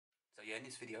yeah, in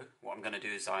this video what I'm going to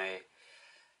do is I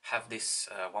have this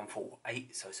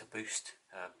 148, so it's a boost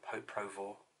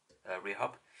Pro rear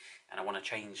hub, and I want to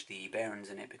change the bearings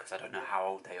in it because I don't know how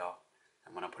old they are,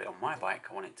 and when I put it on my bike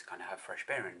I want it to kind of have fresh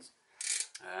bearings.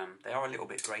 They are a little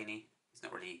bit grainy. It's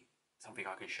not really something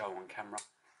I can show on camera,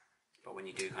 but when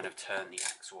you do kind of turn the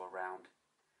axle around,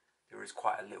 there is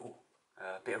quite a little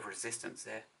bit of resistance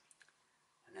there,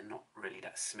 and they're not really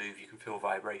that smooth. You can feel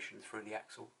vibrations through the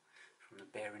axle from the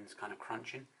bearings kind of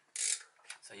crunching.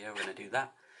 So yeah, we're going to do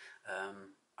that.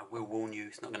 I will warn you,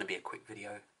 it's not going to be a quick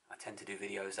video. I tend to do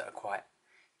videos that are quite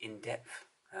in-depth.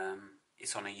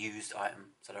 It's on a used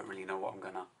item, so I don't really know what I'm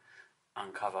going to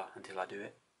uncover until I do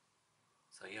it.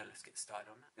 So yeah, let's get started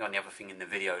on that. The only other thing in the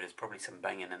video, there's probably some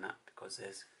banging and that, because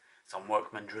there's some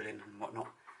workmen drilling and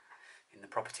whatnot in the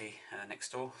property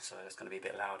next door, so it's going to be a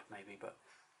bit loud maybe, but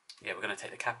yeah, we're going to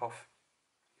take the cap off.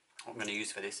 What I'm going to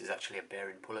use for this is actually a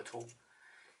bearing puller tool,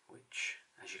 which,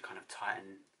 as you kind of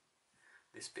tighten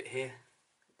this bit here,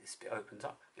 this bit opens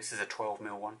up. This is a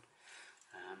 12mm one.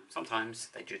 Sometimes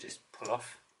they do just pull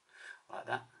off like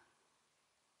that,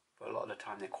 but a lot of the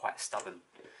time they're quite stubborn.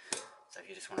 So if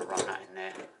you just want to run that in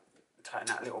there, tighten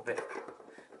that a little bit,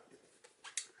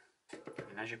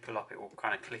 and as you pull up it will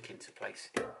kind of click into place,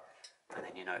 and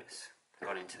then you know it's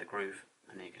gone into the groove,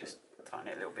 and then you can just tighten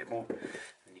it a little bit more,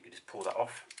 and you can just pull that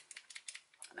off,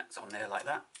 and that's on there like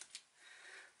that.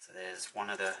 So there's one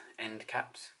of the end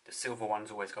caps. The silver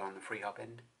ones always go on the Freehub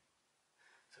end.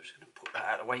 So I'm just going to put that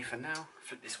out of the way for now,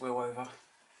 flip this wheel over,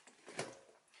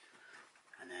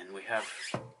 and then we have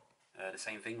the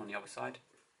same thing on the other side.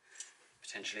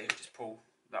 Potentially just pull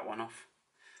that one off.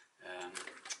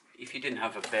 If you didn't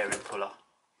have a bearing puller,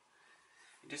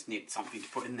 you just need something to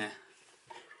put in there,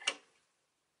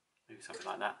 maybe something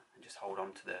like that, and just hold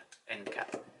on to the end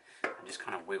cap and just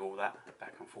kind of wiggle that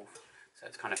back and forth, so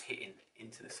it's kind of hitting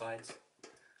into the sides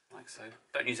like so.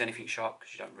 Don't use anything sharp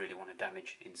because you don't really want to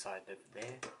damage inside there,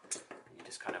 and you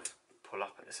just kind of pull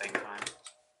up at the same time,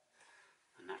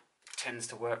 and that tends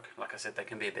to work. Like I said, they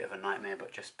can be a bit of a nightmare,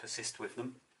 but just persist with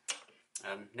them.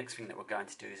 Next thing that we're going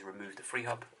to do is remove the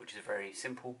Freehub, which is very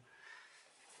simple.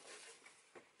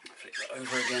 Flip that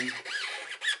over again.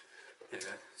 There we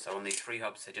go. So on these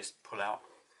Freehubs, they just pull out.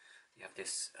 You have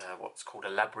this what's called a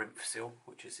labyrinth seal,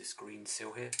 which is this green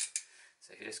seal here.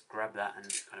 So if you just grab that and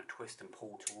kind of twist and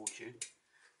pull towards you,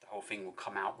 the whole thing will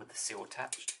come out with the seal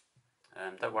attached.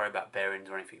 Don't worry about bearings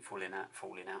or anything falling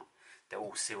out. They're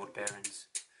all sealed bearings.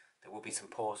 There will be some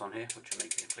pawls on here which are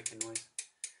making a clicking noise.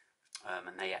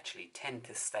 And they actually tend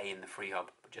to stay in the Freehub,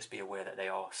 but just be aware that they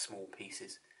are small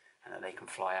pieces and that they can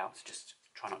fly out, so just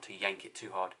try not to yank it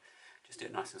too hard. Just do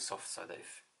it nice and soft so that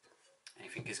if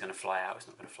anything is going to fly out, it's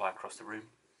not going to fly across the room.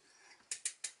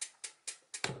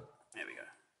 There we go.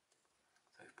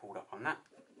 So we've pulled up on that,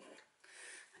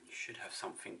 and you should have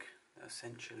something that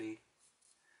essentially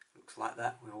looks like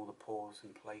that, with all the pawls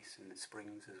in place and the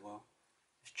springs as well.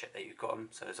 Just check that you've got them.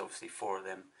 So there's obviously 4 of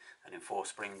them and then 4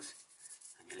 springs.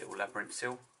 Your little labyrinth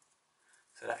seal.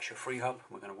 So that's your Freehub.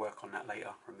 We're going to work on that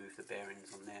later, remove the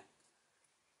bearings on there.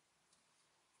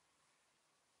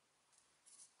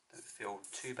 Don't feel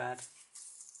too bad.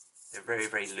 They're very,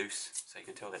 very loose, so you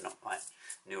can tell they're not like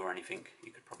new or anything.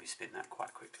 You could probably spin that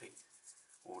quite quickly.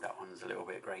 Oh, that one's a little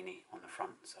bit grainy on the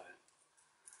front, so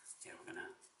yeah, we're going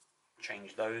to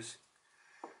change those.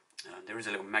 There is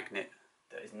a little magnet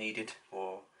that is needed,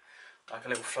 or like a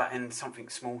little flat end, something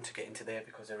small to get into there,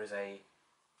 because there is a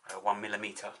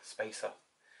 1mm spacer,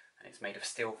 and it's made of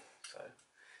steel, so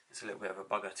it's a little bit of a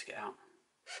bugger to get out.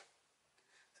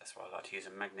 That's why I like to use a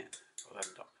magnet. I'll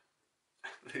end up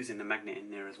losing the magnet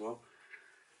in there as well.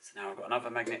 So now I've got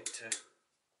another magnet to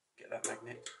get that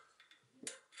magnet.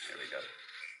 There we go.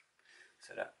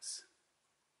 So that's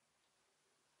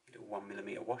a little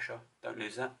 1mm washer. Don't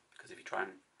lose that, because if you try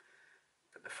and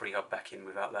put the Freehub back in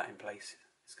without that in place,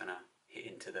 it's going to hit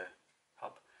into the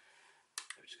hub.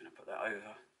 So we're just going to put that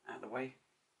over out of the way,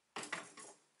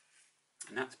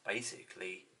 and that's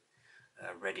basically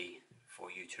ready for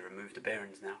you to remove the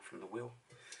bearings now from the wheel.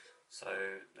 So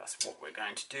that's what we're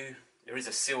going to do. There is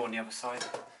a seal on the other side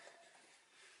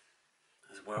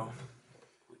as well,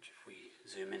 which if we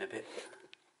zoom in a bit,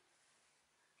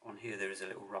 on here there is a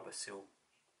little rubber seal.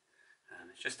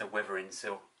 It's just a weathering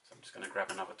seal, so I'm just going to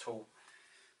grab another tool,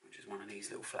 which is one of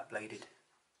these little flat bladed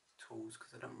tools,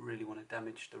 because I don't really want to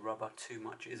damage the rubber too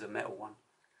much. It is a metal one,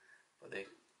 but the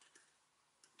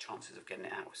chances of getting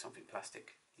it out with something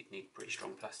plastic, you'd need pretty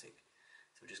strong plastic.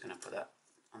 So we're just going to put that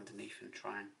underneath and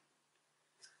try and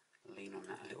lean on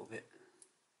that a little bit.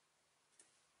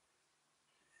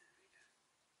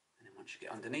 And then once you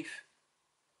get underneath,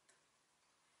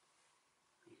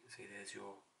 you can see there's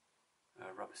your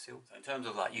rubber seal. So in terms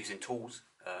of like using tools,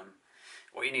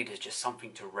 what you need is just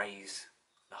something to raise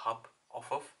the hub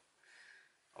off of.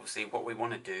 Obviously what we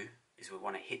want to do is we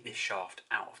want to hit this shaft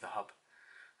out of the hub.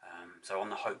 So on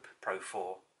the Hope Pro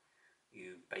 4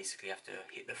 you basically have to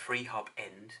hit the Freehub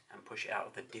end and push it out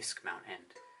of the disc mount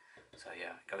end. So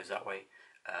yeah, it goes that way.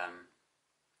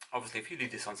 Obviously if you do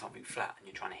this on something flat and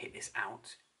you're trying to hit this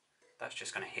out, that's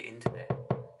just going to hit into there.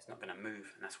 It's not going to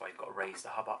move, and that's why you've got to raise the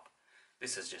hub up.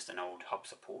 This is just an old hub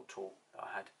support tool that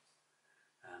I had.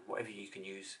 Whatever you can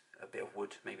use, a bit of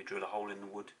wood, maybe drill a hole in the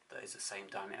wood that is the same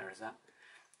diameter as that,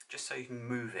 just so you can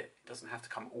move it. It doesn't have to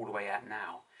come all the way out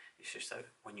now, it's just so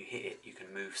when you hit it you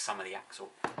can move some of the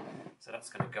axle. So that's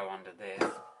going to go under there.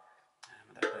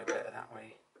 Would that go better that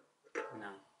way?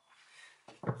 No.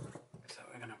 So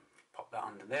we're going to pop that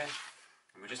under there,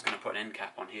 and we're just going to put an end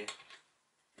cap on here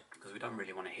because we don't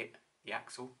really want to hit the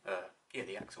axle.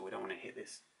 The axle, we don't want to hit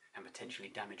this and potentially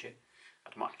damage it.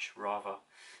 I'd much rather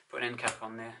put an end cap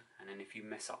on there, and then if you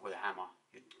mess up with a hammer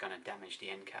you're going to damage the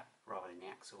end cap rather than the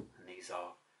axle. And these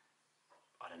are,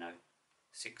 I don't know,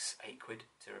 6-8 quid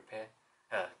to repair,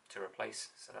 to replace,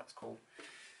 so that's cool.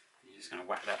 You're just going to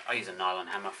whack that. I use a nylon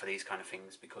hammer for these kind of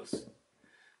things because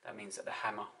that means that the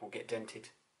hammer will get dented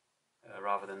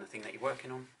rather than the thing that you're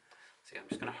working on. So I'm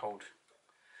just going to hold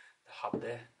the hub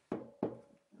there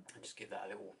and just give that a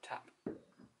little tap.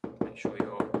 Make sure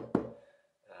your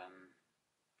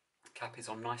cap is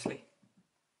on nicely.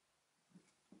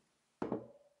 And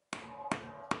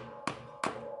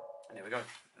there we go.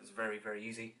 That's very, very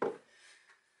easy.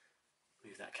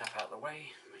 Move that cap out of the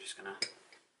way. We're just going to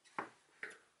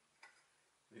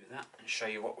move that and show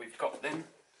you what we've got then.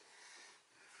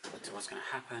 So what's going to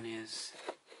happen is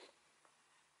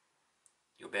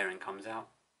your bearing comes out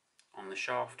on the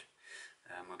shaft.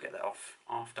 We'll get that off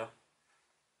after.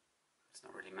 It's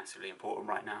not really massively important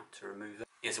right now to remove that.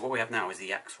 Yeah, so what we have now is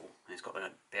the axle, and it's got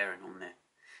the bearing on there,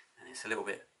 and it's a little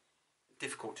bit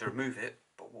difficult to remove it,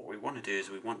 but what we want to do is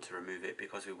we want to remove it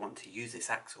because we want to use this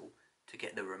axle to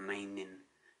get the remaining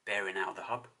bearing out of the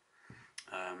hub.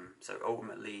 So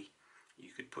ultimately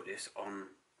you could put this on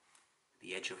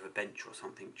the edge of a bench or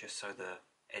something just so the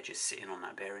edge is sitting on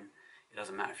that bearing. It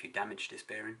doesn't matter if you damage this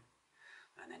bearing,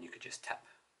 and then you could just tap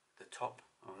the top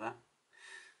of that.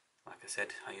 Like I said,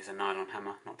 I use a nylon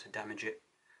hammer not to damage it,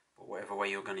 but whatever way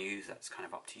you're going to use, that's kind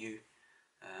of up to you.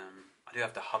 I do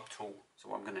have the hub tool, so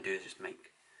what I'm going to do is just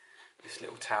make this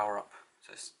little tower up,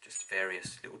 so it's just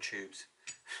various little tubes,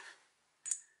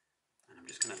 and I'm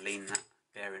just going to lean that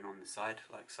bearing on the side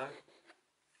like so.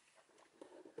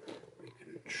 We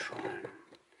can try and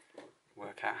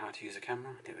work out how to use a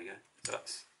camera. There we go. So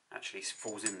that's actually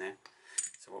falls in there.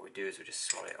 So what we do is we just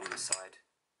slot it on the side,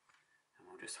 and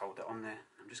we'll just hold that on there.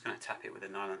 I'm just going to tap it with a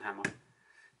nylon hammer,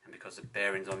 and because the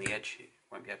bearing's on the edge, it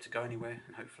won't be able to go anywhere,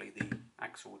 and hopefully the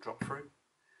axle will drop through.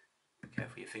 Be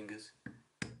careful your fingers. There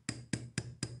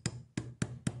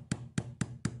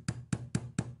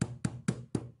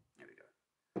we go.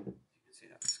 You can see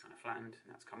that's kind of flattened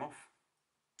and that's come off.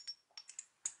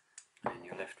 And then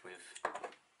you're left with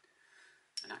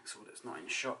an axle that's not in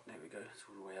shot. There we go, it's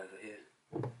all the way over here.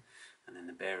 And then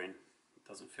the bearing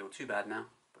doesn't feel too bad now,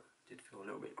 but it did feel a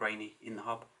little bit grainy in the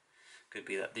hub. Could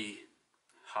be that the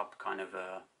hub kind of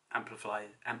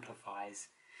amplifies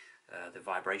the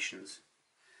vibrations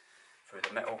through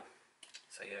the metal.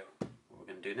 So yeah, what we're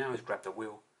going to do now is grab the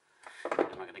wheel, and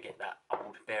then we're going to get that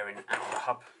old bearing out of the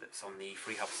hub that's on the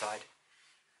Freehub side.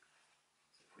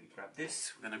 So if we grab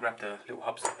this, we're going to grab the little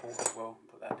hub support as well and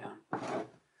put that down.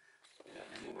 Yeah,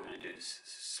 and what we're going to do is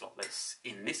slot this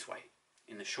in this way,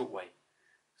 in the short way.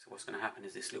 So what's going to happen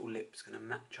is this little lip is going to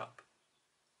match up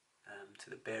to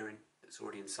the bearing that's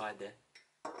already inside there.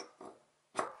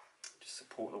 Just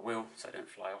support the wheel so it don't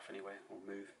fly off anywhere or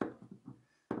move.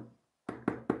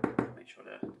 Make sure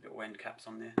the little end cap's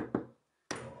on there.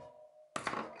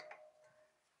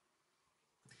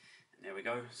 And there we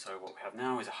go. So what we have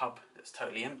now is a hub that's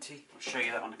totally empty. I'll show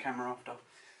you that on the camera after.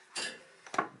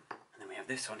 And then we have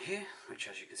this on here, which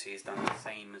as you can see is done the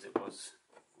same as it was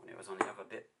when it was on the other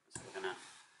bit. So we're going to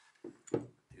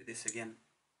do this again,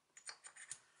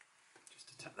 just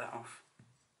to tap that off.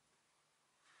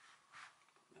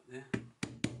 Put that there.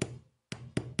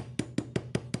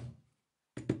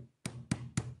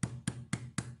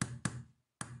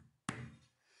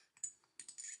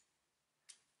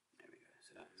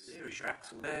 There's your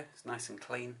axle there, it's nice and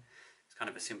clean. It's kind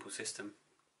of a simple system.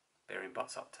 Bearing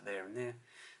butts up to there, and then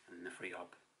the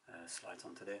Freehub slides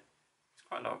onto there. There's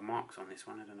quite a lot of marks on this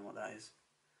one, I don't know what that is,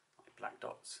 like black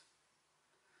dots.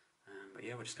 But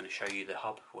yeah, we're just going to show you the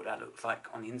hub, what that looks like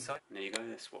on the inside. And there you go,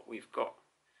 that's what we've got.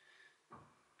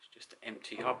 just an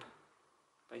empty hub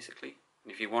basically.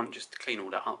 And if you want just to clean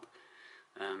all that up,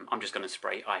 I'm just going to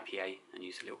spray IPA and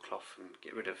use a little cloth and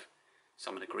get rid of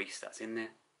some of the grease that's in there.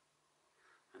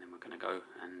 And then we're going to go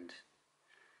and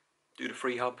do the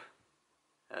Freehub,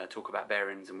 talk about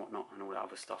bearings and whatnot and all that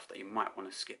other stuff that you might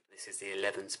want to skip. This is the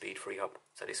 11 speed Freehub,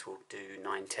 so this will do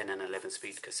 9, 10 and 11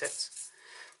 speed cassettes.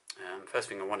 First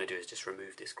thing I want to do is just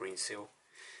remove this green seal.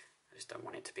 I just don't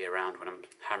want it to be around when I'm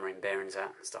hammering bearings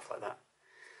out and stuff like that.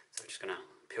 So I'm just going to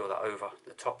peel that over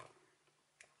the top.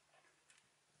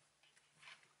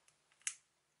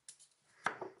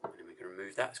 And then we can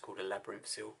remove that. It's called a labyrinth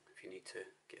seal if you need to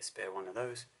get a spare one of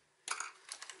those.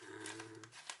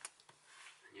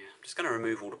 Yeah, I'm just going to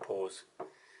remove all the pawls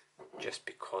just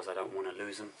because I don't want to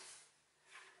lose them.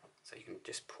 So you can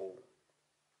just pull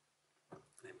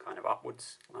them kind of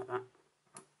upwards like that.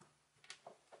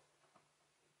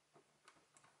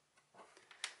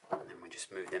 And then we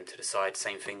just move them to the side.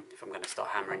 Same thing if I'm going to start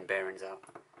hammering bearings out.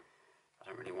 I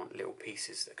don't really want little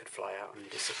pieces that could fly out and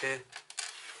disappear.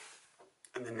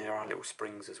 And then there are little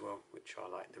springs as well, which are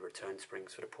like the return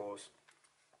springs for the pawls.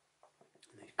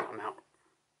 And you cut them out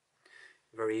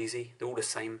very easy. They're all the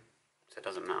same, so it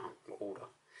doesn't matter what order.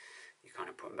 You kind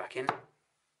of put them back in.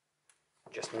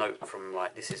 Just note from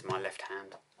like, this is my left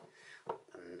hand,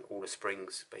 and all the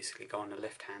springs basically go on the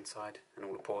left hand side and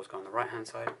all the pawls go on the right hand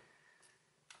side.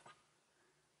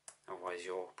 Otherwise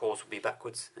your pawls will be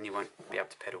backwards and you won't be able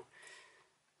to pedal.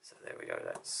 So there we go,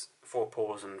 that's 4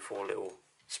 pawls and 4 little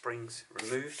springs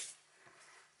removed.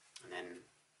 And then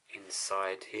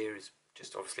inside here is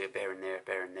just obviously a bearing there,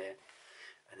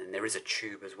 and then there is a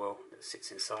tube as well that sits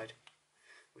inside,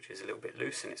 which is a little bit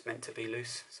loose, and it's meant to be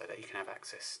loose so that you can have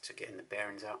access to getting the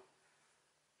bearings out.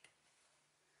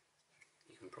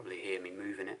 You can probably hear me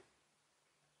moving it.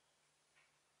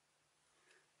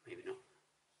 Maybe not.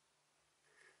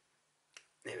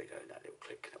 There we go, that little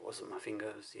click. That wasn't my finger,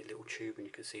 it was the little tube, and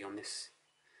you can see on this,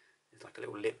 there's like a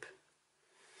little lip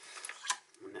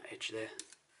on that edge there,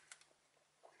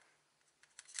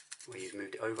 where you've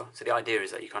moved it over. So the idea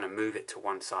is that you kind of move it to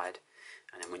one side,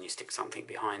 and then when you stick something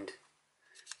behind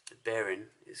the bearing,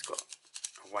 it's got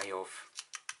a way of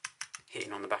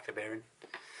hitting on the back of the bearing.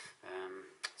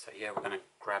 So yeah, we're going to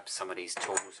grab some of these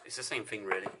tools. It's the same thing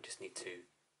really, you just need to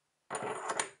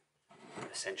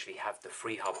essentially have the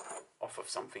Freehub off of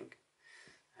something.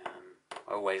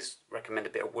 I always recommend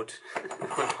a bit of wood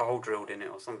with a hole drilled in it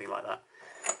or something like that.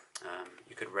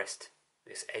 You could rest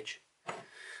this edge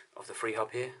of the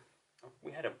Freehub here.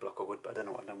 We had a block of wood, but I don't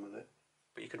know what I've done with it.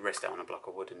 But you could rest it on a block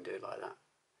of wood and do it like that,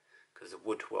 because the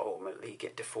wood will ultimately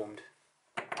get deformed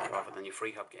rather than your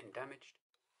Freehub getting damaged.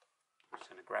 I'm just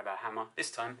going to grab our hammer.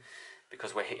 This time,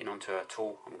 because we're hitting onto a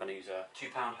tool, I'm going to use a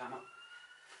 2-pound hammer.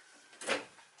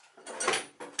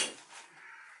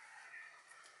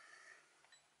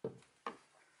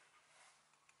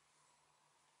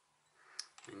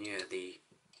 And yeah, the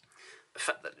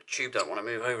fact that the tube don't want to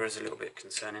move over is a little bit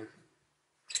concerning,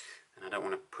 and I don't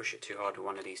want to push it too hard with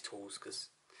one of these tools because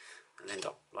I'll end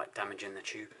up like damaging the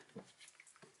tube. So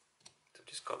I've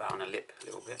just got that on a lip a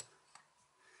little bit.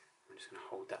 I'm just going to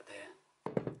hold that there.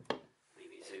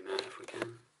 Maybe zoom out if we can.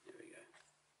 There we go.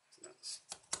 So that's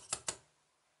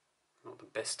not the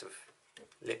best of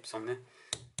lips on there.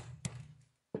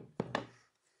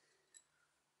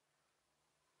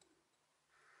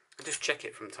 And just check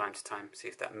it from time to time, see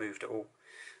if that moved at all.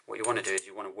 What you want to do is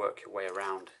you want to work your way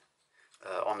around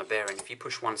on the bearing. If you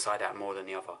push one side out more than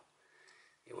the other,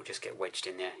 it will just get wedged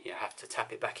in there. You have to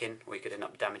tap it back in, or you could end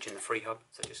up damaging the Freehub.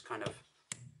 So just kind of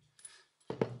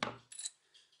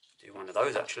do one of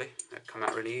those actually. That come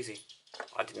out really easy.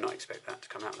 I did not expect that to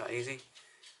come out that easy.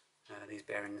 These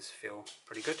bearings feel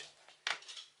pretty good.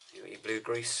 You've got your blue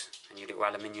grease and your little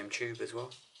aluminium tube as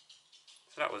well.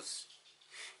 So that was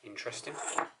interesting.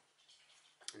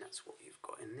 And that's what you've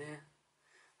got in there.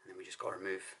 And then we just got to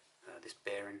remove this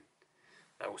bearing.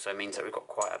 That also means that we've got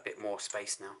quite a bit more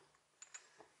space now.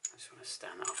 I just want to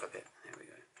stand that up a bit. There we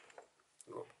go.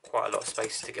 We've got quite a lot of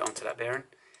space to get onto that bearing.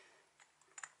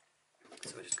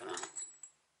 So we're just going to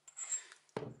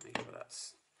make sure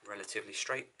that's relatively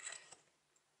straight.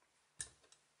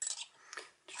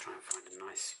 Just try and find a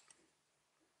nice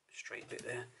straight bit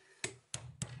there.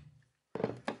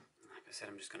 Like I said,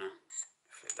 I'm just going to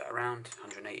flip that around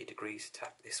 180 degrees,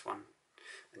 tap this one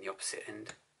and the opposite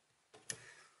end.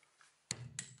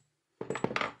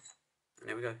 And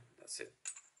there we go, that's it.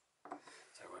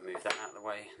 So we'll move that out of the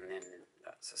way, and then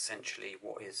that's essentially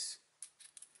what is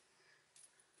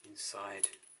inside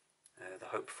the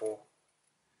Hope 4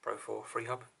 Pro 4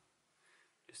 Freehub.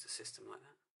 Just a system like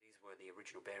that. These were the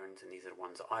original bearings, and these are the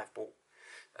ones that I've bought.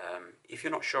 If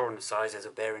you're not sure on the sizes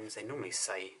of bearings, they normally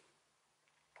say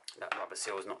that rubber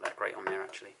seal is not that great on there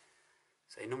actually.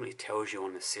 So it normally tells you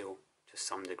on the seal to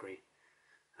some degree.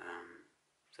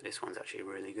 So this one's actually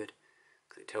really good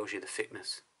because it tells you the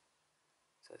thickness.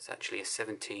 So it's actually a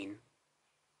 17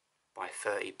 by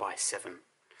 30 by 7.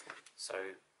 So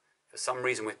for some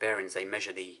reason with bearings they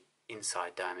measure the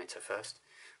inside diameter first,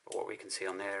 but what we can see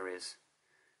on there is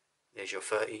there's your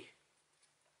 30.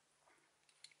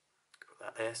 Put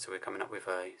that there, so we're coming up with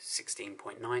a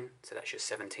 16.9, so that's your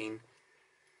 17.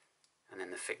 And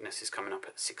then the thickness is coming up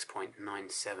at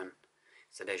 6.97,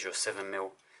 so there's your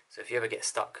 7mm. So if you ever get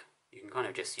stuck, you can kind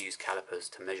of just use calipers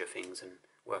to measure things and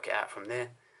work it out from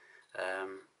there.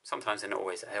 Sometimes they're not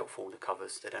always that helpful, the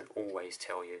covers, they don't always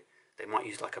tell you. They might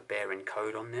use like a bearing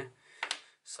code on there.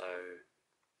 So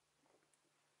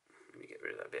let me get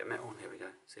rid of that bit of metal, here we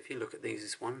go. So if you look at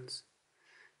these ones,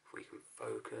 if we can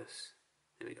focus,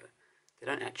 there we go. They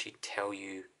don't actually tell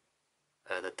you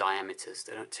the diameters,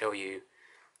 they don't tell you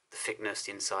the thickness,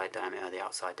 the inside diameter, the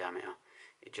outside diameter.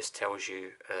 It just tells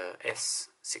you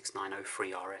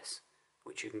S6903RS,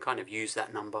 which you can kind of use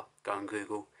that number, go on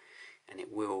Google, and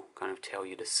it will kind of tell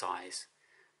you the size.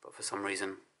 But for some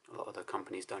reason, a lot of the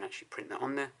companies don't actually print that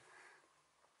on there.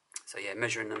 So yeah,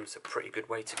 measuring them is a pretty good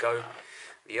way to go.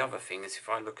 The other thing is if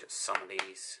I look at some of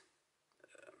these,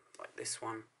 like this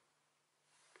one,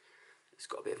 it's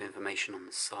got a bit of information on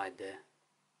the side there.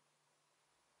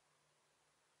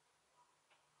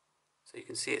 So you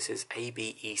can see it says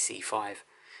ABEC5,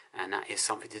 and that is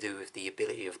something to do with the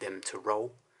ability of them to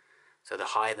roll. So the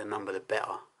higher the number, the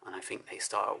better. And I think they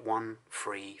start at 1,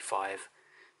 3, 5,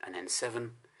 and then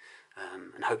 7.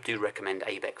 And Hope do recommend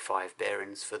ABEC 5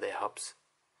 bearings for their hubs.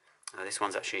 This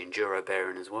one's actually enduro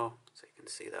bearing as well, so you can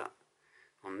see that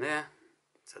on there.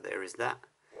 So there is that.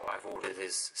 What I've ordered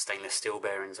is stainless steel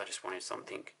bearings. I just wanted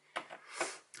something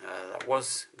that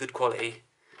was good quality.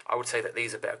 I would say that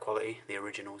these are better quality, the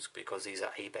originals, because these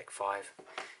are ABEC 5.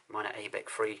 Mine are ABEC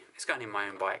 3. It's going in my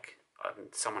own bike.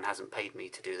 Someone hasn't paid me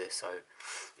to do this, so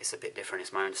it's a bit different.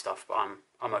 It's my own stuff, but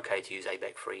I'm okay to use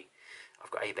ABEC 3.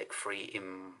 I've got ABEC 3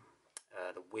 in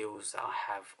the wheels that I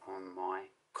have on my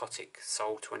Kotick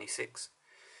Soul 26,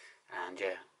 and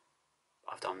yeah,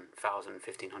 I've done 1,000,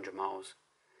 1,500 miles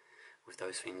with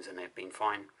those things, and they've been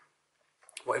fine.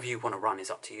 Whatever you want to run is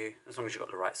up to you, as long as you've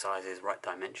got the right sizes, right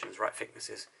dimensions, right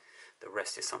thicknesses. The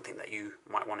rest is something that you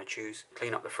might want to choose.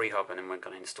 Clean up the Freehub, and then we're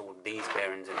going to install these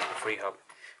bearings into the Freehub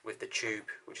with the tube,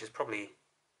 which is probably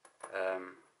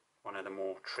one of the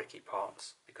more tricky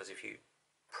parts, because if you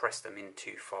press them in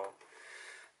too far,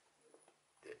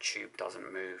 the tube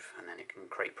doesn't move, and then it can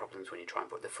create problems when you try and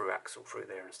put the through axle through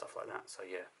there and stuff like that. So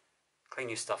yeah, clean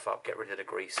your stuff up, get rid of the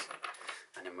grease,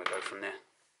 and then we'll go from there.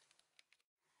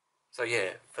 So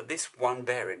yeah, for this one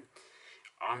bearing,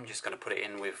 I'm just going to put it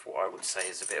in with what I would say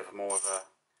is a bit of a more of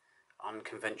a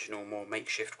unconventional, more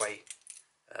makeshift way.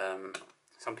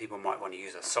 Some people might want to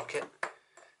use a socket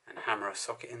and hammer a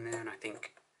socket in there, and I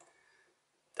think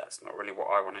that's not really what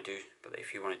I want to do, but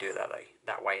if you want to do it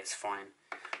that way it's fine.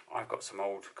 I've got some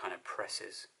old kind of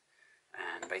presses,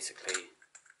 and basically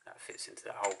that fits into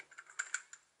that hole,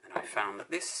 and I found that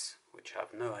this, which I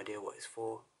have no idea what it's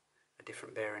for, a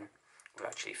different bearing, will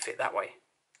actually fit that way.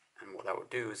 And what that will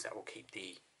do is that will keep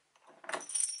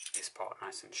this part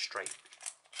nice and straight,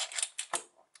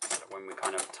 so that when we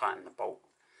kind of tighten the bolt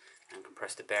and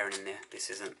compress the bearing in there, this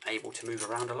isn't able to move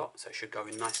around a lot, so it should go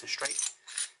in nice and straight.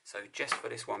 So just for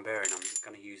this one bearing, I'm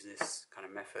going to use this kind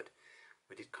of method.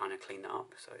 We did kind of clean that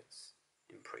up, so it's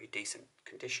in pretty decent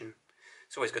condition.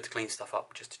 It's always good to clean stuff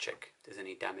up just to check if there's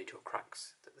any damage or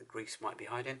cracks that the grease might be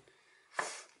hiding.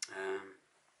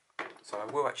 So I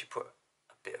will actually put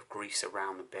a bit of grease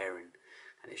around the bearing,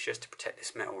 and it's just to protect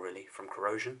this metal really from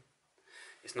corrosion.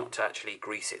 It's not to actually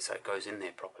grease it so it goes in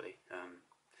there properly,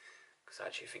 because I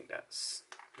actually think that's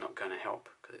not going to help,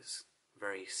 because it's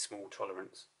very small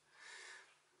tolerance.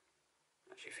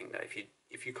 I actually think that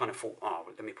if you kind of thought, oh,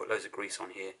 let me put loads of grease on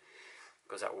here,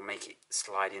 because that will make it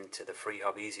slide into the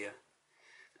Freehub easier.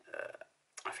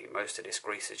 I think most of this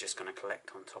grease is just going to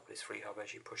collect on top of this Freehub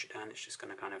as you push it down. It's just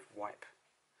going to kind of wipe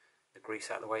the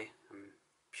grease out of the way. I'm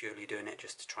purely doing it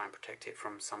just to try and protect it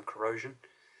from some corrosion.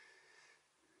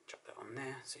 Chuck that on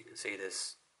there, so you can see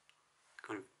there's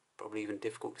kind of probably even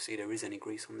difficult to see there is any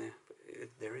grease on there, but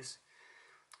there is.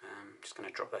 I'm just going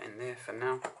to drop that in there for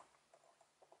now.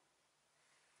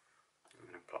 I'm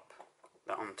going to plop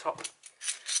that on top,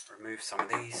 remove some of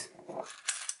these,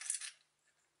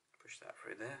 push that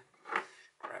through there,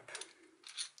 grab,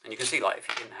 and you can see, like, if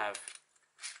you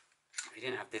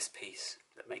didn't have this piece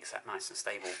that makes that nice and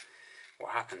stable,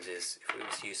 what happens is if we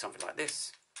was to use something like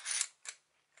this,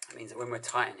 That means that when we're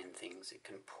tightening things, it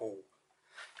can pull,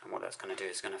 and what that's going to do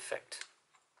is going to affect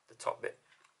the top bit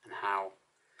and how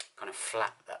kind of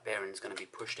flat that bearing is going to be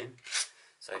pushed in.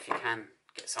 So if you can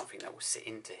get something that will sit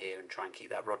into here and try and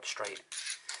keep that rod straight,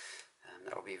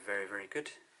 that will be very, very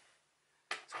good.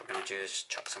 So what we're going to do is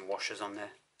chuck some washers on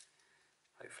there.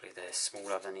 Hopefully they're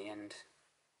smaller than the end.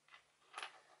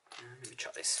 Maybe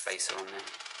chuck this spacer on there.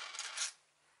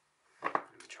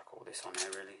 Maybe chuck all this on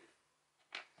there really.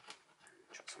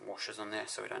 Chuck some washers on there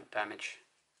so we don't damage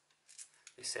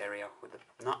this area with the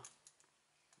nut.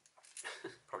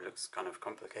 Probably looks kind of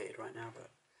complicated right now,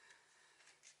 but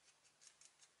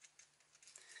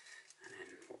and then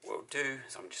what we'll do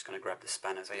is I'm just going to grab the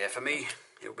spanner. So yeah, for me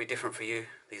it will be different for you.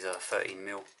 These are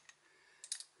 13mm.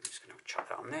 I'm just going to chuck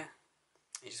that on there.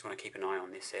 You just want to keep an eye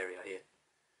on this area here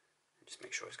and just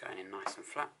make sure it's going in nice and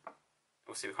flat.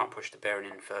 Obviously we can't push the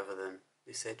bearing in further than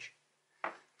this edge,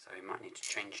 so we might need to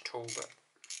change tool, but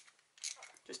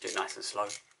just do it nice and slow.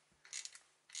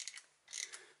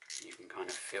 You can kind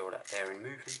of feel that bearing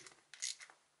moving,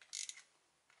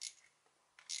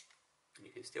 and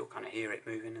you can still kind of hear it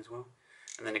moving as well.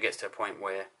 And then it gets to a point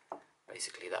where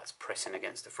basically that's pressing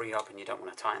against the Freehub, and you don't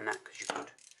want to tighten that because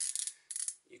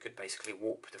you could basically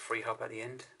warp the Freehub at the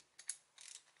end.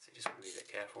 So you just want to be a bit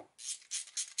careful.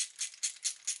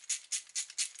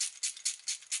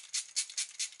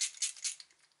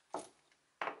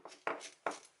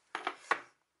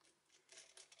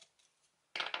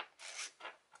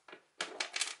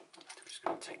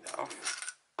 Take that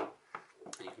off,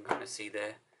 and you can kind of see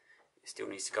there it still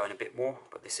needs to go in a bit more,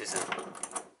 but this piece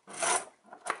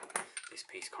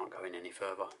can't go in any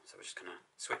further, so we're just going to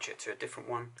switch it to a different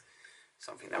one,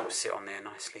 something that will sit on there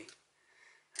nicely.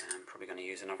 I'm probably going to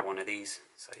use another one of these,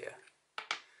 so yeah,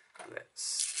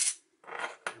 let's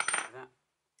do that.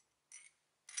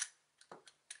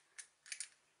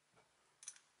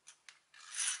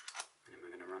 And then we're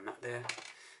going to run that there.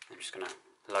 I'm just going to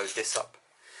load this up,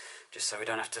 just so we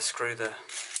don't have to screw the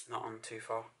nut on too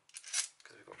far,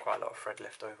 because we've got quite a lot of thread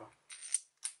left over.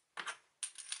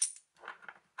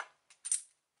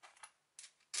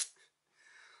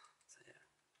 So yeah.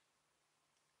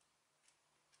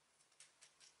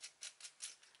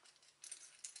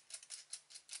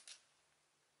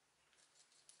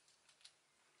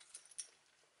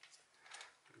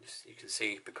 You can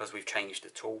see, because we've changed the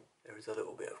tool, there is a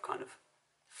little bit of kind of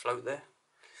float there.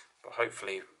 But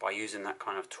hopefully by using that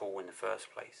kind of tool in the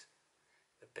first place,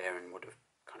 the bearing would have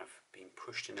kind of been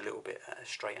pushed in a little bit at a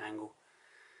straight angle.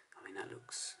 I mean, that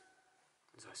looks,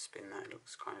 as I spin that, it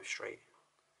looks kind of straight,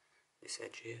 this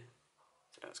edge here.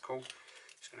 So that's cool.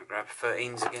 Just going to grab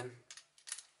 13s again.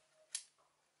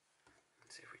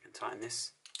 Let's see if we can tighten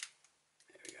this.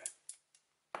 There we go.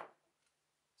 So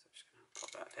I'm just going to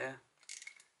pop that there.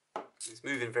 It's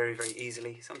moving very, very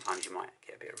easily. Sometimes you might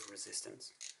get a bit of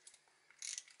resistance.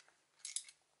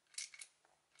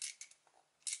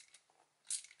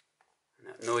 And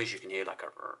that noise you can hear, like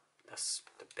that's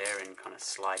the bearing kind of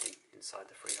sliding inside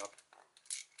the Freehub.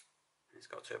 And it's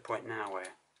got to a point now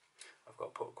where I've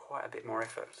got to put quite a bit more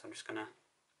effort, so I'm just going to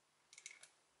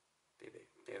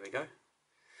there we go.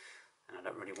 And I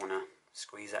don't really want to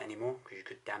squeeze that anymore because you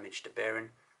could damage the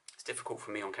bearing. It's difficult for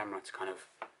me on camera to kind of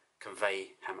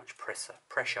convey how much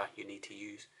pressure you need to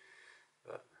use,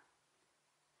 but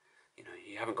you know,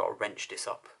 you haven't got to wrench this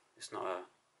up. It's not a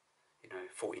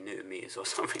 40 newton meters or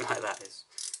something like that.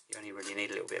 You only really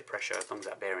need a little bit of pressure as long as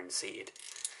that bearing's seated.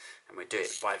 And we'll do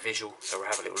it by visual, so we'll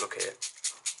have a little look at it.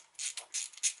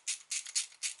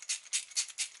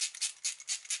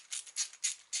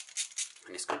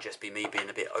 And this could just be me being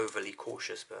a bit overly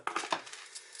cautious, but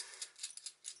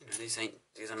you know, these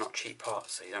are not cheap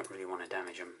parts, so you don't really want to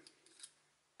damage them.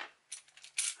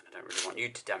 And I don't really want you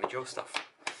to damage your stuff,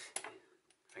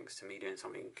 thanks to me doing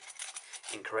something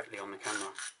incorrectly on the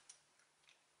camera.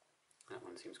 That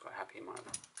one seems quite happy. Might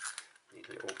need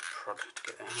a little prod to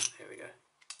get that out. There we go.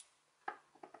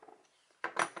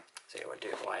 So yeah, we'll do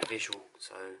it by visual.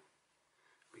 So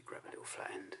we grab a little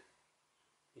flat end.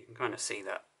 You can kind of see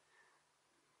that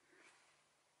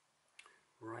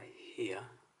right here.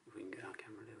 If we can get our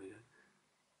camera, there we go.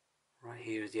 Right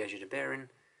here is the edge of the bearing,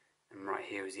 and right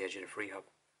here is the edge of the Freehub.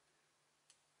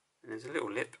 And there's a little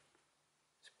lip.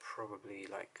 It's probably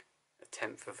like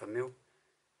 1/10 of a mil.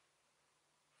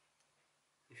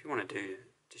 If you want to do,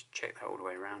 just check that all the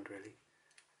way around really.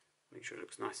 Make sure it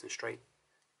looks nice and straight.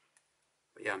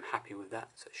 But yeah, I'm happy with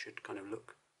that, so it should kind of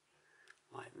look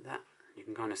like that. You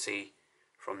can kind of see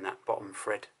from that bottom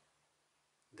thread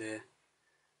there,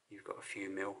 you've got a few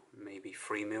mil, maybe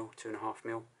 3 mil, 2.5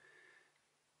 mil.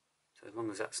 So as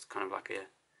long as that's kind of like a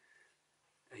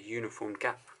uniform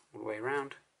gap all the way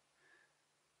around,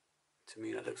 To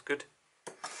me that looks good.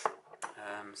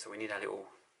 So we need our little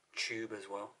tube as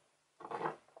well.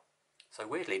 So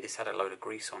weirdly this had a load of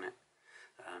grease on it.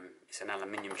 It's an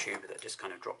aluminium tube that just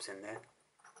kind of drops in there.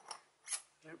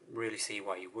 I don't really see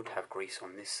why you would have grease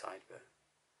on this side, but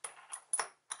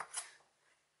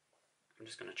I'm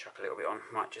just going to chuck a little bit on.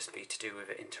 Might just be to do with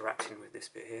it interacting with this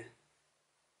bit here.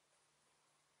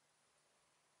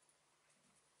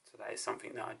 So that is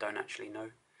something that I don't actually know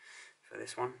for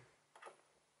this one.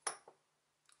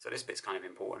 So this bit's kind of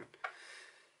important.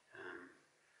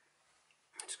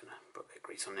 I'm just going to put a bit of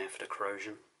grease on there for the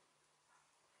corrosion.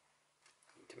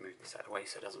 Need to move this out of the way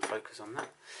so it doesn't focus on that.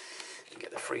 And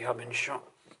get the Freehub in shot.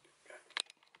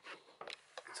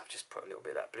 So I've just put a little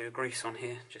bit of that blue grease on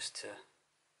here just to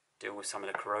deal with some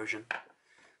of the corrosion.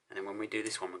 And then when we do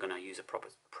this one, we're going to use a proper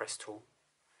press tool.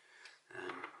 There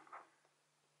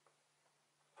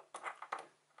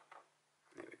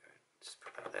we go. Just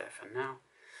put that there for now.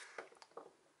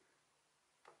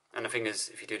 And the thing is,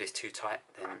 if you do this too tight,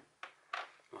 then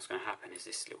what's going to happen is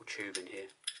this little tube in here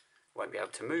won't be able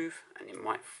to move, and it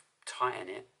might tighten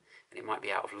it, and it might be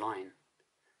out of line.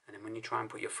 And then when you try and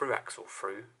put your through axle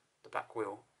through the back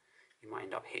wheel, you might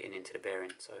end up hitting into the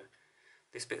bearing. So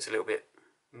this bit's a little bit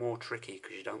more tricky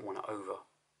because you don't want to over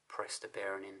press the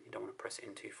bearing in. You don't want to press it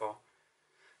in too far.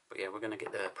 But yeah, we're going to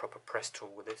get the proper press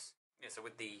tool with this. Yeah, so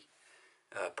with the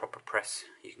proper press,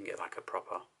 you can get like a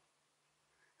proper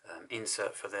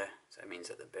insert for there. So it means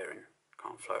that the bearing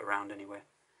can't float around anywhere.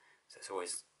 So it's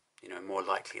always, you know, more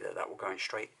likely that that will go in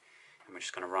straight. And we're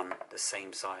just going to run the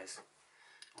same size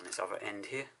on this other end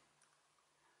here.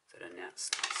 So then that's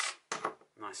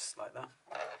nice like that.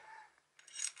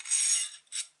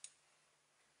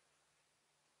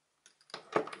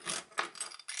 So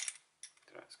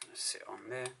that's going to sit on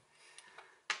there.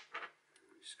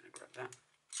 I'm just going to grab that.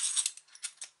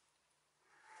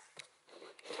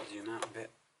 Zoom out a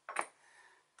bit.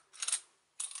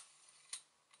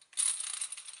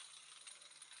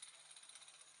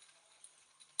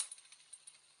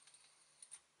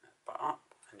 But up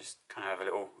and just kind of have a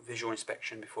little visual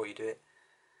inspection before you do it.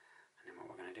 And then what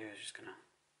we're going to do is just going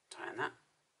to tighten that.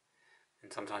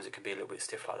 And sometimes it can be a little bit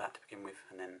stiff like that to begin with,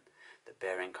 and then the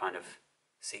bearing kind of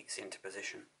seats into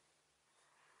position.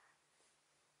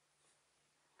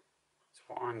 So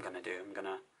what I'm going to do, I'm going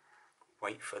to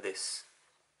wait for this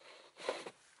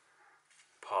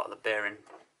part of the bearing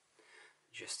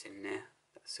just in there,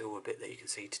 that silver bit that you can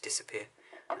see, to disappear,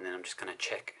 and then I'm just going to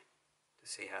check to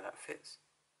see how that fits.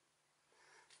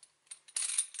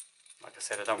 Like I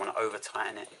said, I don't want to over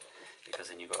tighten it, because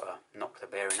then you've got to knock the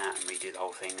bearing out and redo the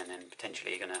whole thing, and then potentially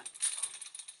you're going to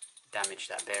damage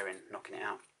that bearing knocking it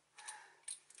out.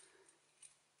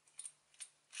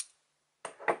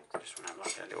 So I just want to have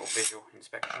like a little visual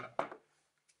inspection.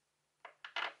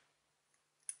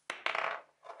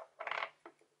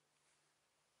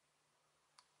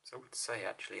 So I would say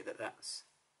actually that that's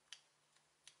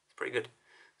pretty good.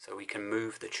 So we can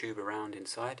move the tube around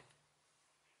inside.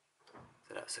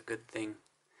 So that's a good thing.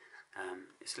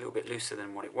 It's a little bit looser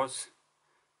than what it was.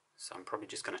 So I'm probably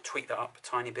just going to tweak that up a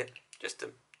tiny bit. Just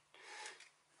the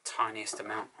tiniest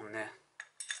amount on there.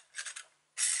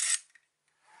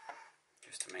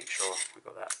 Just to make sure we've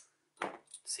got that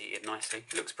seated nicely.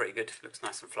 It looks pretty good. It looks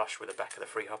nice and flush with the back of the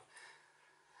Freehub.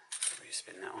 So we just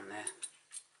spin that on there.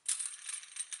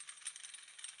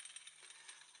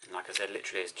 And like I said,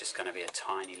 literally it's just going to be a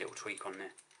tiny little tweak on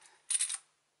there.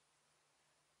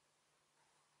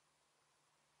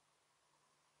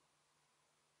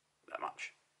 That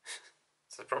much.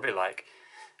 So probably like,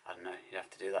 I don't know, you'd have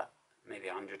to do that maybe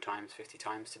 100 times, 50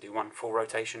 times to do one full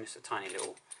rotation. It's a tiny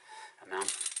little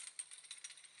amount.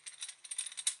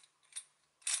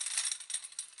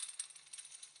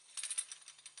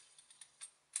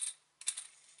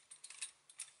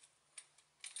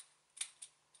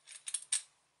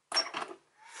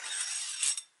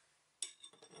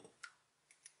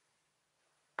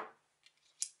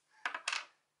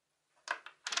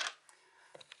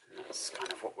 That's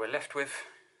kind of what we're left with.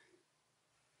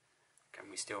 Can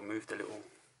we still move the little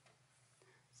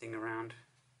thing around?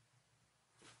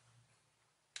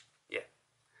 Yeah,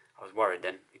 I was worried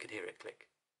then. You could hear it click.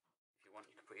 If you want,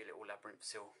 you can put your little labyrinth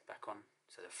seal back on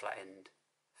so the flat end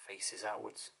faces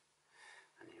outwards,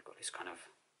 and you've got this kind of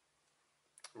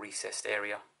recessed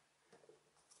area.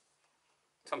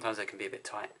 Sometimes they can be a bit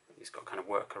tight. You've just got to kind of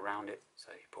work around it.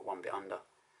 So you put one bit under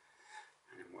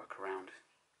and then work around.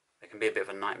 They can be a bit of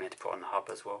a nightmare to put on the hub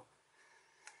as well.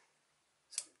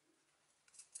 So,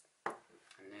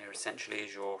 and there essentially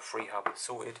is your Freehub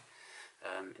sorted.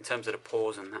 In terms of the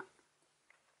pawls and that,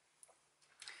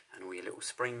 and all your little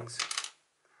springs,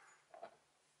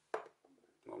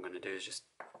 what I'm going to do is just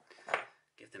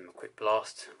give them a quick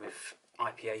blast with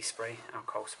IPA spray,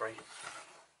 alcohol spray.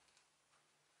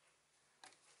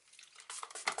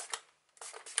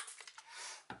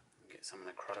 Get some of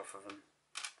the crud off of them.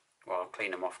 Well, I'll clean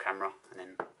them off camera, and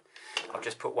then I'll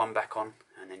just put one back on,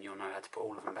 and then you'll know how to put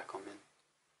all of them back on then.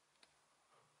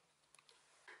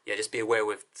 Yeah, just be aware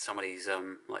with some of these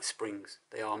like springs,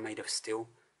 they are made of steel,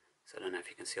 so I don't know if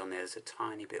you can see on there, there's a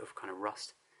tiny bit of kind of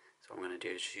rust. So what I'm going to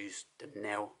do is use the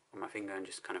nail on my finger and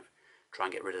just kind of try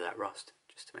and get rid of that rust,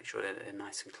 just to make sure that they're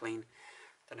nice and clean.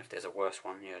 Don't know if there's a worse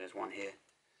one. Yeah, there's one here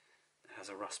that has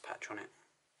a rust patch on it.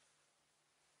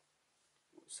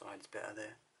 What side's better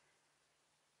there?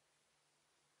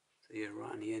 So yeah,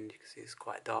 right on the end you can see it's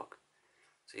quite dark.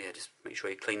 So yeah, just make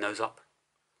sure you clean those up.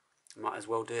 You might as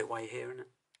well do it while you're here, innit?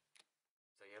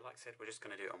 So yeah, like I said, we're just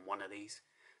going to do it on one of these.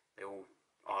 They all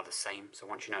are the same, so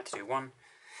once you know how to do one,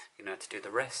 you know how to do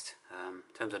the rest.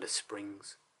 In terms of the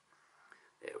springs,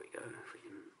 there we go. If we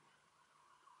can,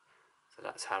 so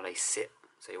that's how they sit.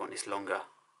 So you want this longer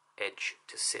edge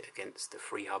to sit against the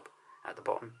Freehub at the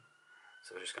bottom.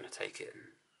 So we're just going to take it and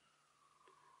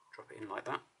drop it in like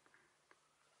that.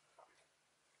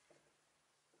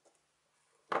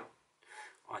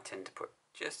 I tend to put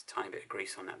just a tiny bit of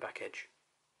grease on that back edge.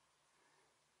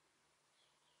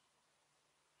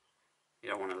 You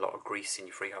don't want a lot of grease in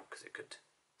your Freehub because it could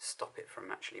stop it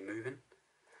from actually moving.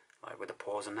 Like with the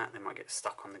paws and that, they might get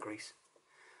stuck on the grease.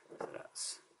 So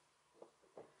that's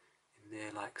in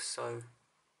there like so.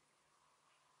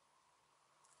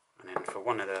 And then for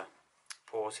one of the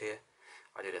paws here,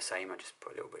 I do the same. I just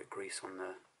put a little bit of grease on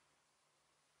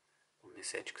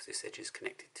this edge, because this edge is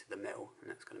connected to the metal, and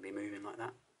that's going to be moving like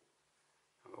that.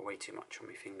 I've got way too much on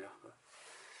my finger, but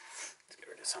let's get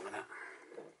rid of some of that.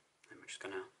 And we're just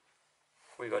going to,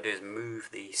 all you've got to do is move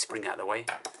the spring out of the way,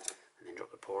 and then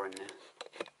drop the paw in there.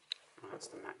 Oh, that's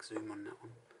the max zoom on that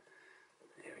one.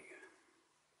 There we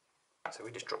go. So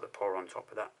we just drop the paw on top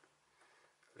of that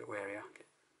little area,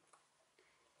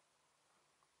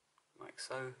 like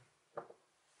so,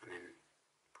 and then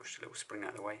push the little spring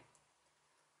out of the way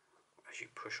as you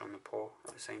push on the paw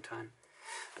at the same time.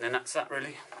 And then that's that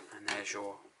really, and there's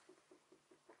your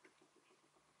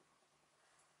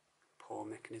paw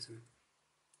mechanism.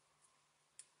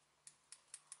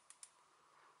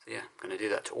 So yeah, I'm going to do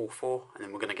that to all four, and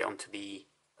then we're going to get onto the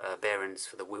bearings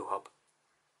for the wheel hub.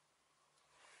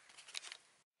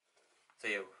 So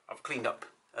yeah, I've cleaned up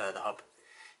the hub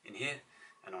in here,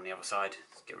 and on the other side,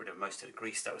 get rid of most of the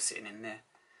grease that was sitting in there.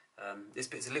 This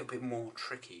bit's a little bit more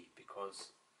tricky,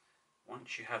 because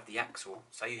once you have the axle,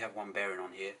 say you have one bearing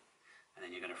on here, and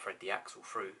then you're going to thread the axle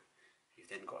through, you've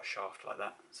then got a shaft like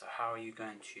that. So how are you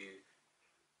going to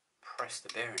press the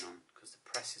bearing on? Because the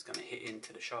press is going to hit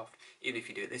into the shaft, even if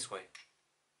you do it this way.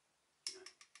 You know.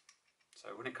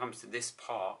 So when it comes to this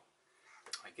part,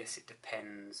 I guess it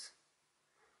depends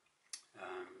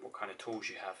what kind of tools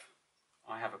you have.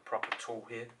 I have a proper tool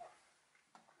here,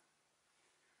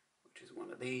 which is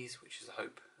one of these, which is I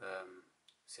hope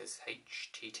says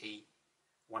HTT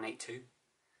 182.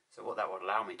 So what that will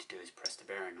allow me to do is press the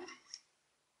bearing on.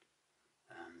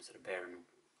 So the bearing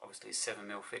obviously is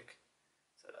 7mm thick,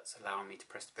 so that's allowing me to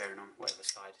press the bearing on whatever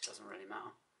side, it doesn't really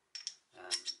matter.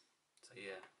 So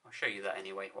yeah, I'll show you that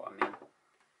anyway, what I mean.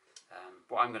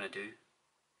 What I'm going to do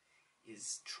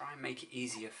is try and make it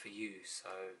easier for you. So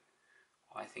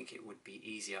I think it would be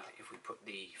easier if we put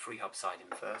the Freehub side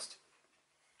in first.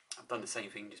 I've done the same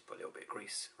thing, just put a little bit of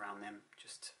grease around them,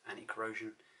 just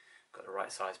anti-corrosion. Got the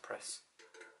right size press.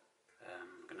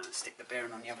 I'm going to stick the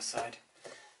bearing on the other side.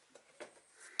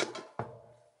 I'm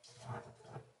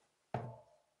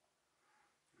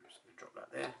just going to drop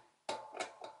that there.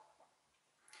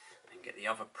 And get the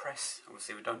other press.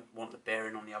 Obviously we don't want the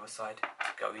bearing on the other side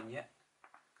to go in yet,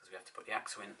 because we have to put the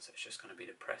axle in, so it's just going to be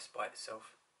the press by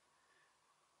itself.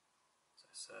 So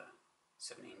it's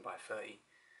 17 by 30.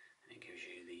 It gives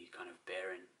you the kind of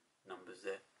bearing numbers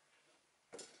there.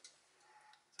 So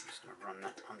I'm just going to run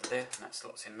that under there, and that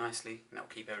slots in nicely, and that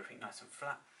will keep everything nice and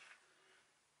flat.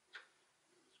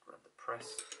 Just grab the press,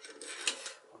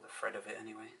 or the thread of it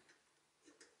anyway.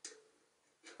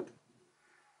 It's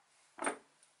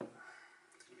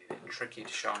going to be a bit tricky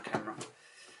to show on camera.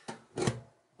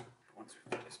 Once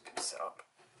we've got this bit set up,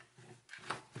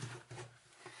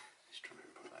 just try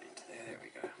and put that into there. There we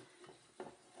go.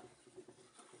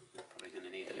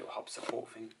 Need a little hub support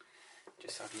thing,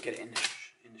 just so I can get it in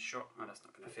the shot. Oh, that's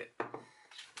not going to fit.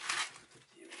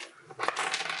 Here we go.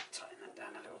 Tighten that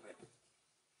down a little bit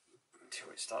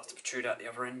until it starts to protrude out the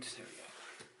other end. There we go.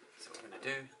 That's what we're going to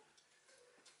do.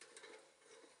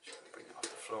 Just going to bring it off the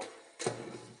floor.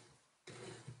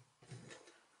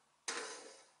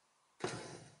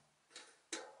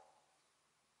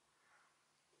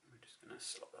 to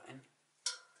slot that in.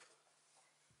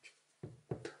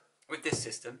 With this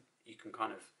system, you can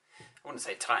kind of, I wouldn't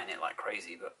say tighten it like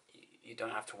crazy, but you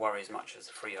don't have to worry as much as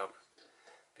the Freehub,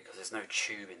 because there's no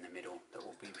tube in the middle that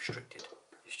will be restricted.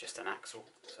 It's just an axle,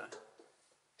 so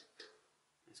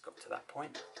it's got to that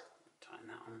point. Tighten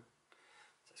that on.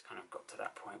 So it's kind of got to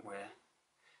that point where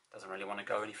it doesn't really want to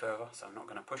go any further, so I'm not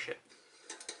going to push it.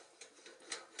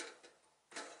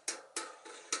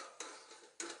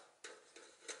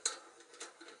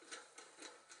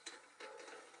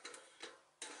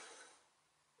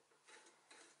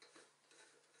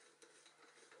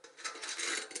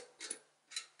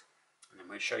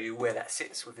 We'll show you where that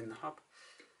sits within the hub,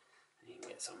 and you can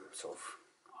get some sort of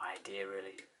idea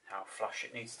really how flush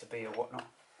it needs to be or whatnot.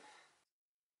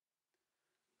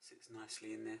 Sits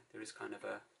nicely in there. There is kind of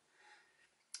a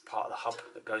part of the hub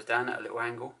that goes down at a little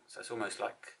angle, so it's almost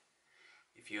like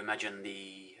if you imagine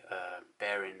the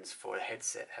bearings for a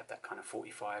headset have that kind of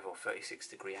 45 or 36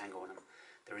 degree angle on them.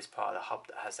 There is part of the hub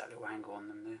that has that little angle on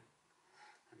them there,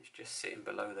 and it's just sitting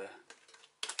below there.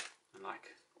 And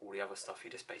like all the other stuff, you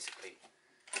just basically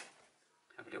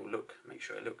have a little look, make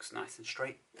sure it looks nice and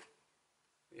straight.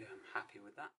 Yeah, I'm happy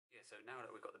with that. Yeah, so now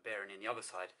that we've got the bearing in the other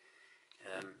side,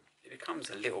 it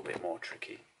becomes a little bit more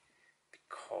tricky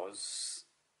because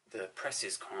the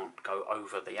presses can't go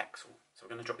over the axle. So we're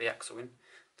going to drop the axle in.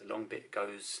 The long bit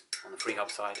goes on the Freehub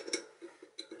side,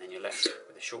 and then you're left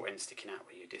with the short end sticking out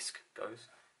where your disc goes.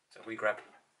 So if we grab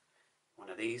one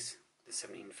of these, the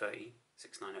 1730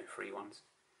 6903 ones,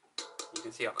 you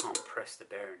can see I can't press the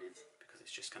bearing in because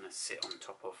it's just going to sit on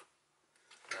top of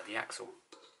the axle.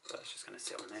 So it's just going to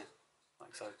sit on there,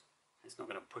 like so. It's not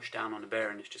going to push down on the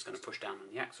bearing, it's just going to push down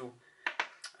on the axle.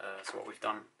 So what we've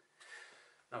done,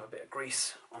 another bit of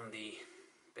grease on the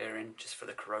bearing just for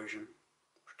the corrosion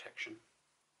protection.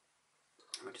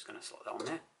 And we're just going to slot that on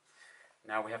there.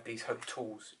 Now we have these Hope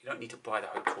tools. You don't need to buy the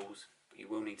Hope tools, but you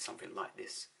will need something like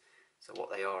this. So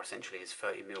what they are essentially is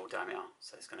 30mm diameter.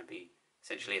 So it's going to be,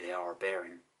 essentially they are a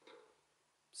bearing.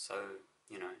 So,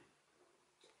 you know,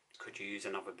 could you use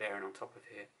another bearing on top of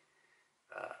here?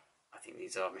 I think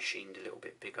these are machined a little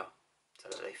bit bigger so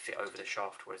that they fit over the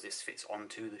shaft, whereas this fits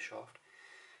onto the shaft.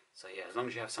 So yeah, as long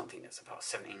as you have something that's about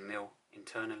 17mm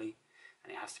internally,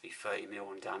 and it has to be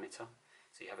 30mm in diameter.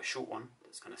 So you have a short one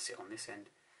that's going to sit on this end,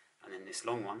 and then this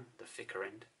long one, the thicker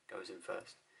end, goes in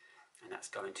first, and that's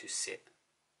going to sit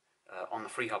on the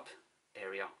Freehub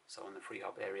area, so on the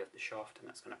Freehub area of the shaft, and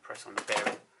that's going to press on the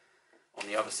bearing on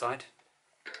the other side.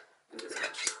 So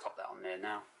let's just pop that on there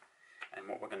now, and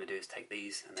what we're going to do is take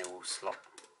these and they will slot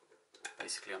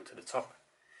basically onto the top,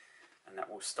 and that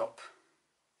will stop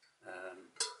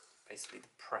basically the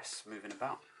press moving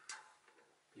about.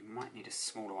 You might need a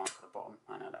smaller one for the bottom.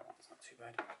 I know that one's not too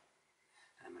bad.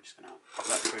 And then we're just going to pop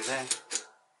that through there.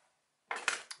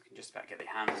 We can just about get the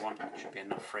handle on. There should be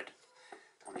enough thread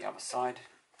on the other side.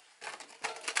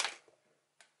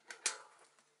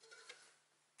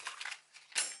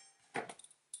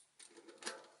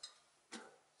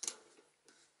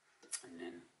 And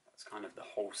then that's kind of the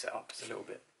whole setup. It's a little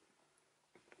bit,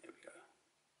 here we go.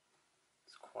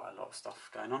 There's quite a lot of stuff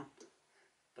going on.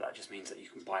 But that just means that you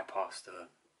can bypass the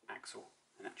axle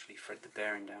and actually thread the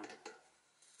bearing down.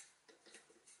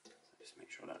 So just make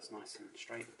sure that's nice and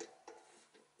straight.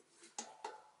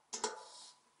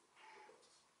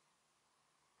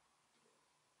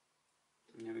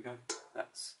 And there we go.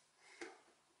 That's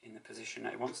in the position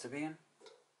that it wants to be in.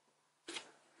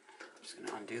 I'm just going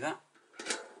to undo that.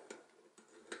 Just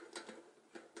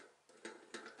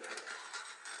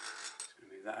going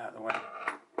to move that out of the way.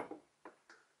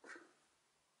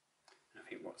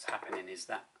 What's happening is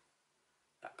that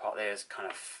part there is kind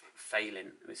of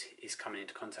failing, is coming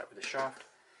into contact with the shaft.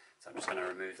 So I'm just going to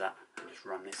remove that and just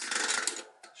run this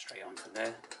straight onto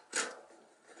there.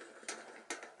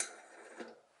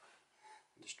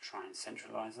 And just try and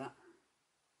centralise that.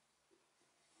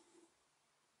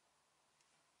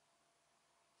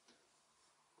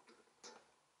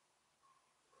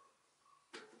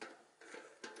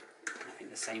 And I think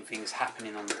the same thing is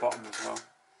happening on the bottom as well,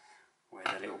 where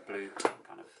the little blue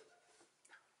kind of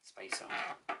spacer,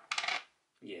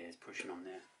 yeah, is pushing on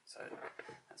there. So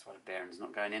that's why the bearing's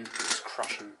not going in. It's just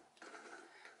crushing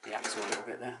the axle a little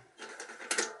bit there.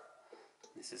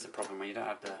 This is the problem when you don't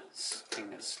have the thing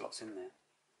that slots in there.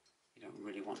 You don't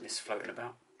really want this floating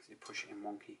about because you push it in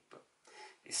wonky. But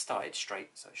it's started straight,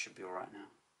 so it should be alright now.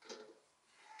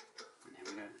 And there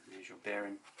we go. There's your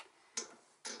bearing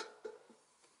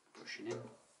pushing in.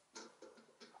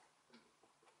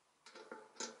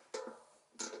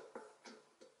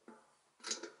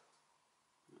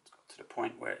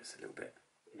 Point where it's a little bit,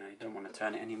 you know, you don't want to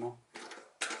turn it anymore.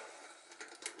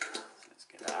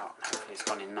 that out and hopefully it's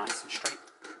gone in nice and straight.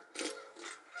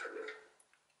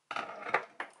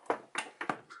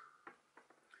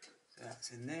 So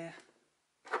that's in there.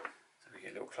 So we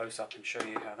get a little close up and show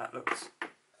you how that looks.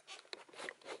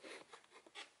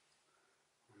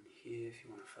 On here, if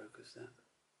you want to focus that.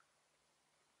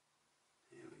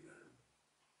 There we go.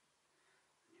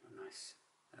 And a nice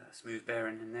smooth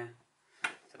bearing in there.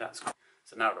 So that's cool.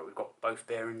 So now that we've got both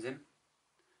bearings in,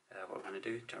 what we're going to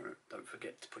do, don't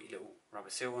forget to put your little rubber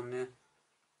seal on there,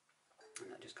 and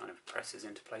that just kind of presses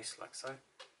into place like so,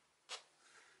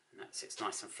 and that sits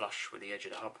nice and flush with the edge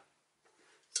of the hub.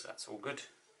 So that's all good.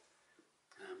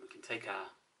 We can take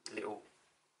our little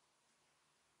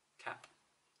cap.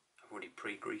 I've already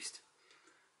pre-greased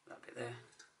that bit there,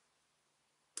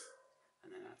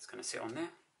 and then that's going to sit on there.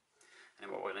 And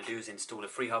then what we're going to do is install the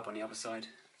Freehub on the other side.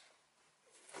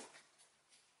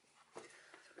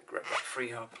 Grab that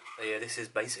Freehub. So yeah, this is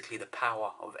basically the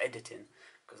power of editing,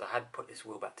 because I had put this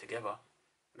wheel back together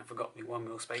and I forgot my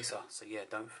 1mm spacer. So yeah,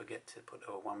 don't forget to put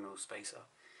a 1mm spacer.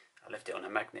 I left it on a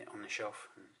magnet on the shelf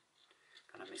and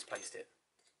kind of misplaced it.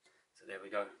 So there we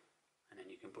go. And then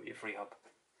you can put your Freehub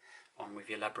on with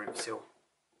your labyrinth seal.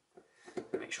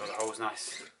 Make sure the hole's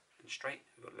nice and straight.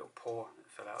 We've got a little paw that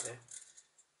fell out there.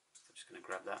 So I'm just going to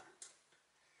grab that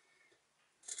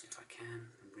if I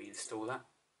can and reinstall that.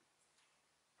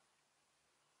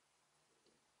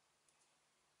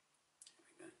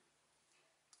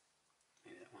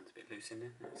 A bit loose in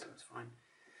there, so it's fine.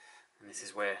 And this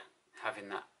is where having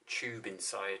that tube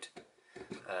inside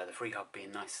the Freehub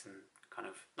being nice and kind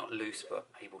of not loose but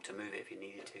able to move it if you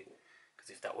needed to, because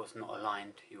if that was not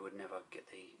aligned you would never get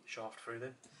the shaft through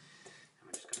there. And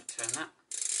we're just going to turn that,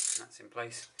 and that's in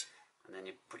place, and then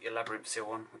you put your labyrinth seal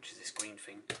on, which is this green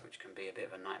thing, which can be a bit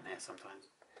of a nightmare sometimes.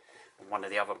 On one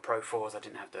of the other Pro 4s I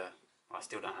didn't have I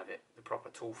still don't have the proper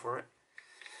tool for it,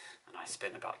 and I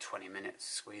spent about 20 minutes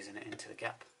squeezing it into the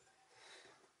gap.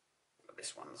 But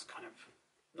this one's kind of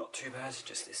not too bad,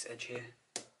 just this edge here.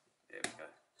 There we go.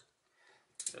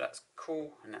 So that's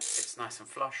cool, and that sits nice and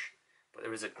flush, but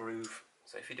there is a groove.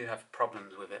 So if you do have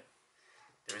problems with it,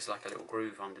 there is like a little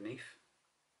groove underneath.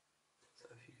 So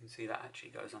if you can see, that actually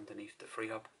goes underneath the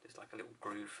Freehub. There's like a little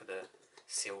groove for the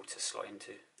seal to slot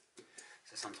into.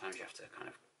 So sometimes you have to kind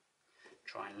of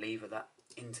try and lever that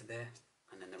into there,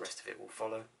 and then the rest of it will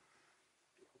follow.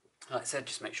 Like I said,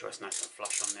 just make sure it's nice and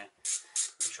flush on there.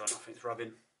 Make sure nothing's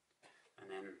rubbing. And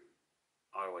then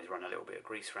I always run a little bit of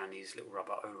grease around these little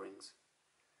rubber O-rings.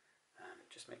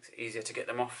 Just makes it easier to get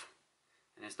them off.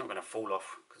 And it's not going to fall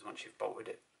off, because once you've bolted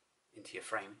it into your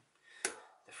frame, the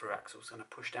through axle's going to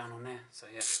push down on there. So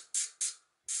yeah,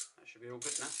 that should be all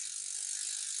good now.